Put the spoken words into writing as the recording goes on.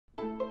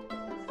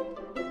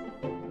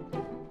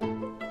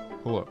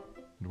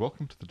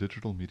welcome to the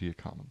Digital Media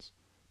Commons.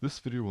 This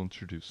video will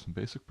introduce some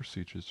basic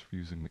procedures for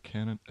using the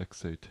Canon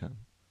XA10.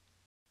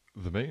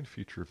 The main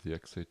feature of the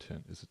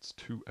XA10 is its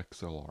two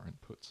XLR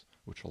inputs,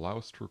 which allow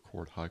us to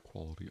record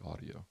high-quality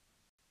audio.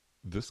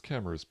 This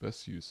camera is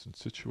best used in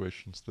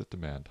situations that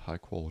demand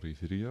high-quality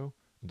video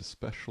and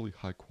especially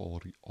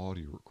high-quality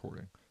audio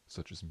recording,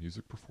 such as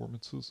music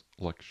performances,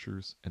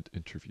 lectures, and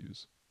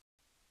interviews.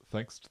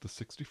 Thanks to the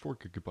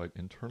 64GB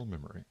internal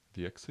memory,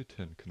 the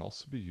XA10 can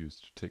also be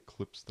used to take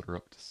clips that are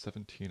up to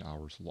 17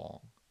 hours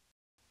long.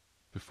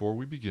 Before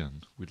we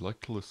begin, we'd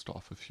like to list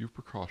off a few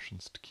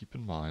precautions to keep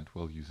in mind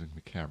while using the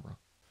camera.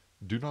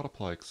 Do not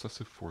apply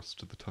excessive force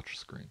to the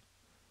touchscreen.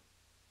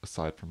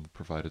 Aside from the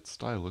provided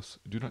stylus,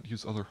 do not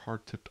use other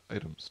hard-tipped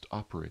items to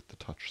operate the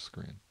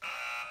touchscreen.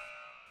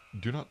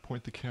 Do not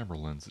point the camera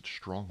lens at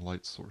strong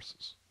light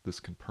sources. This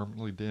can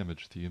permanently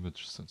damage the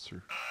image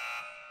sensor.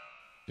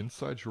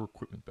 Inside your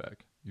equipment bag,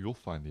 you will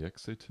find the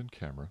XA10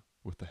 camera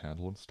with the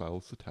handle and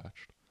stylus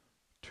attached,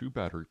 2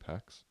 battery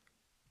packs,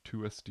 2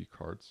 SD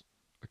cards,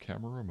 a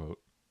camera remote,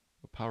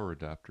 a power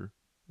adapter,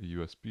 a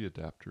USB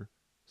adapter,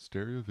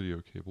 stereo video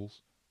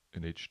cables,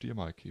 an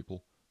HDMI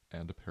cable,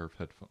 and a pair of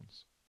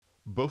headphones.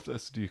 Both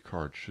SD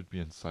cards should be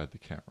inside the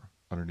camera,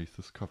 underneath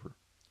this cover.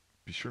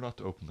 Be sure not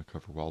to open the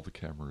cover while the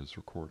camera is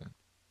recording.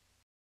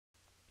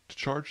 To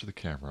charge the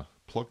camera,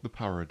 plug the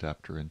power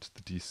adapter into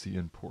the DC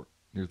in port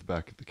near the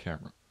back of the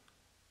camera.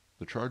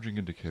 The charging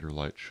indicator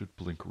light should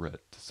blink red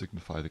to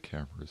signify the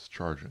camera is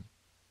charging.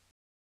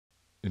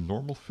 In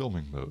normal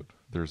filming mode,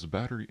 there is a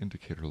battery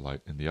indicator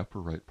light in the upper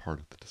right part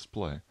of the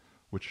display,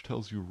 which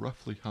tells you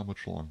roughly how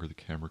much longer the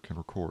camera can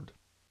record.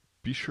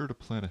 Be sure to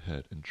plan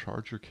ahead and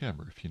charge your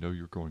camera if you know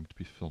you're going to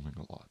be filming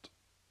a lot.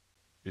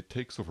 It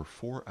takes over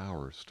 4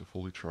 hours to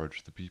fully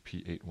charge the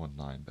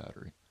BP819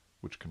 battery,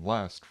 which can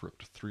last for up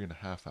to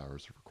 3.5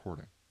 hours of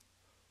recording.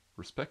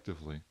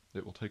 Respectively,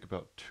 it will take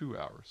about 2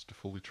 hours to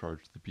fully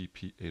charge the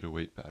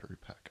BP808 battery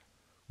pack,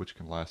 which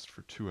can last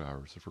for 2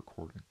 hours of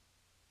recording.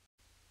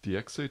 The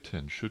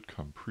XA10 should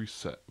come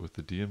preset with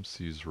the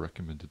DMC's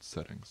recommended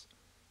settings.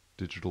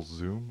 Digital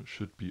zoom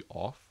should be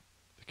off,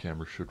 the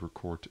camera should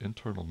record to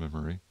internal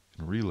memory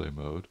in relay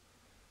mode,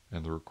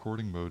 and the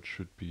recording mode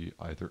should be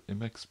either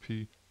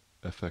MXP,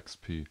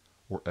 FXP,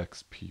 or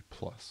XP+.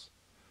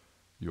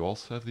 You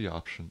also have the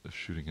option of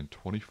shooting in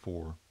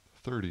 24,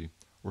 30,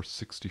 or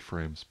 60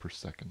 frames per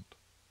second.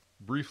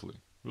 Briefly,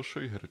 we'll show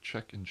you how to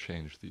check and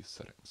change these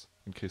settings,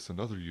 in case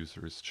another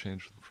user has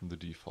changed them from the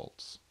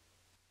defaults.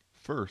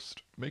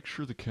 First, make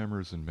sure the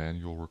camera is in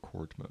manual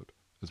record mode,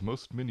 as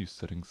most menu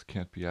settings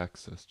can't be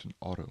accessed in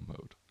auto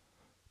mode.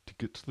 To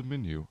get to the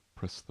menu,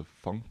 press the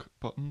Func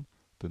button,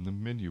 then the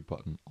menu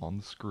button on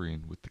the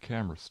screen with the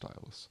camera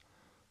stylus.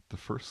 The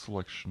first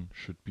selection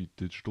should be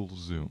digital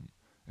zoom,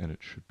 and it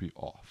should be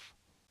off.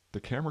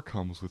 The camera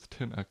comes with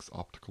 10x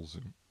optical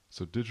zoom,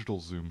 so digital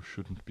zoom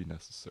shouldn't be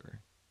necessary.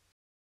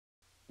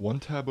 One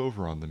tab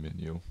over on the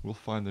menu, we'll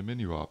find the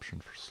menu option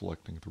for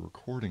selecting the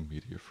recording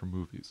media for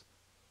movies.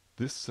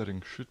 This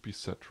setting should be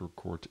set to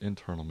record to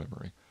internal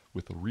memory,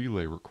 with a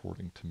relay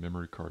recording to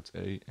memory cards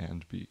A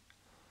and B.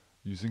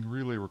 Using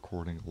relay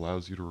recording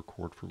allows you to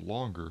record for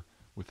longer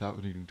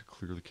without needing to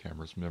clear the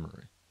camera's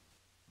memory.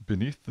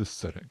 Beneath this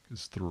setting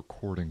is the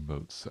recording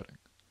mode setting.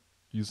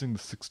 Using the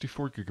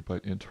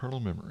 64GB internal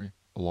memory,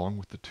 along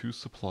with the 2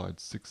 supplied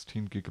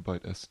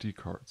 16GB SD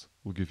cards,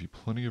 will give you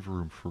plenty of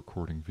room for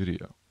recording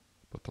video,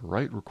 but the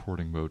right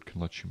recording mode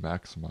can let you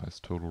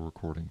maximize total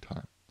recording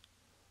time.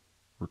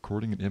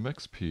 Recording in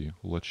MXP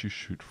will let you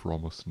shoot for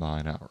almost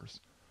 9 hours.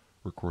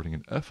 Recording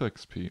in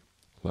FXP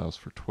allows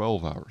for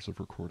 12 hours of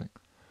recording,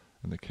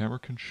 and the camera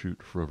can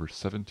shoot for over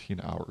 17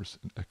 hours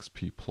in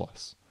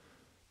XP+.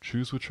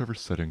 Choose whichever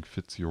setting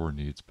fits your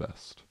needs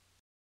best.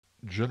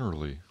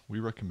 Generally, we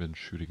recommend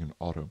shooting in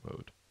auto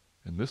mode.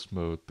 In this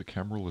mode, the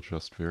camera will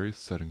adjust various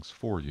settings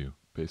for you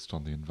based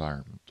on the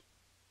environment.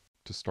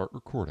 To start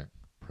recording,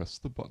 press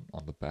the button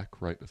on the back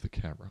right of the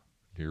camera,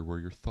 near where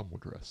your thumb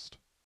would rest.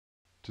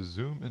 To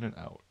zoom in and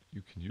out,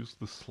 you can use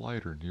the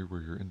slider near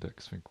where your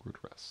index finger would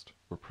rest,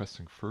 where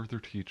pressing further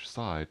to each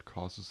side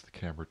causes the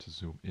camera to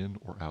zoom in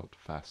or out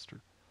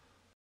faster.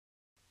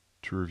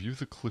 To review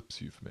the clips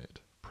you've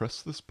made,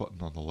 press this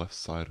button on the left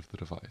side of the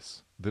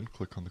device, then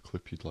click on the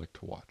clip you'd like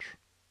to watch.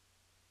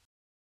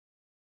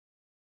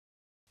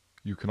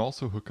 You can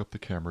also hook up the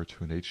camera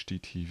to an HD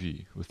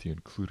TV with the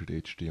included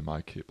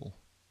HDMI cable.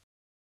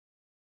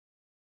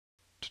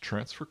 To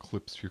transfer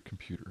clips to your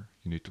computer,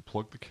 you need to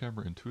plug the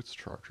camera into its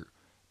charger,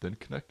 then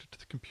connect it to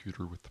the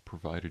computer with the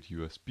provided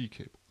USB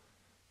cable.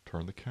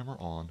 Turn the camera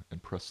on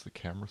and press the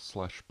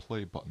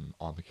camera/play button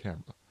on the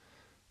camera.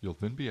 You'll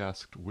then be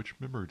asked which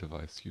memory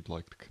device you'd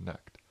like to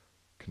connect.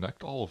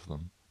 Connect all of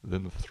them,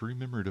 then the 3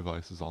 memory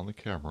devices on the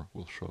camera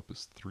will show up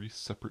as 3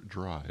 separate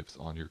drives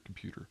on your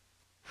computer.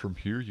 From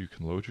here you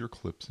can load your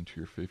clips into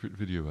your favorite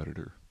video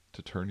editor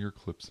to turn your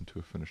clips into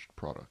a finished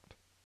product.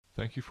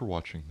 Thank you for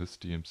watching this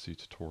DMC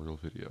tutorial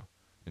video.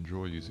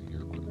 Enjoy using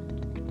your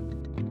equipment.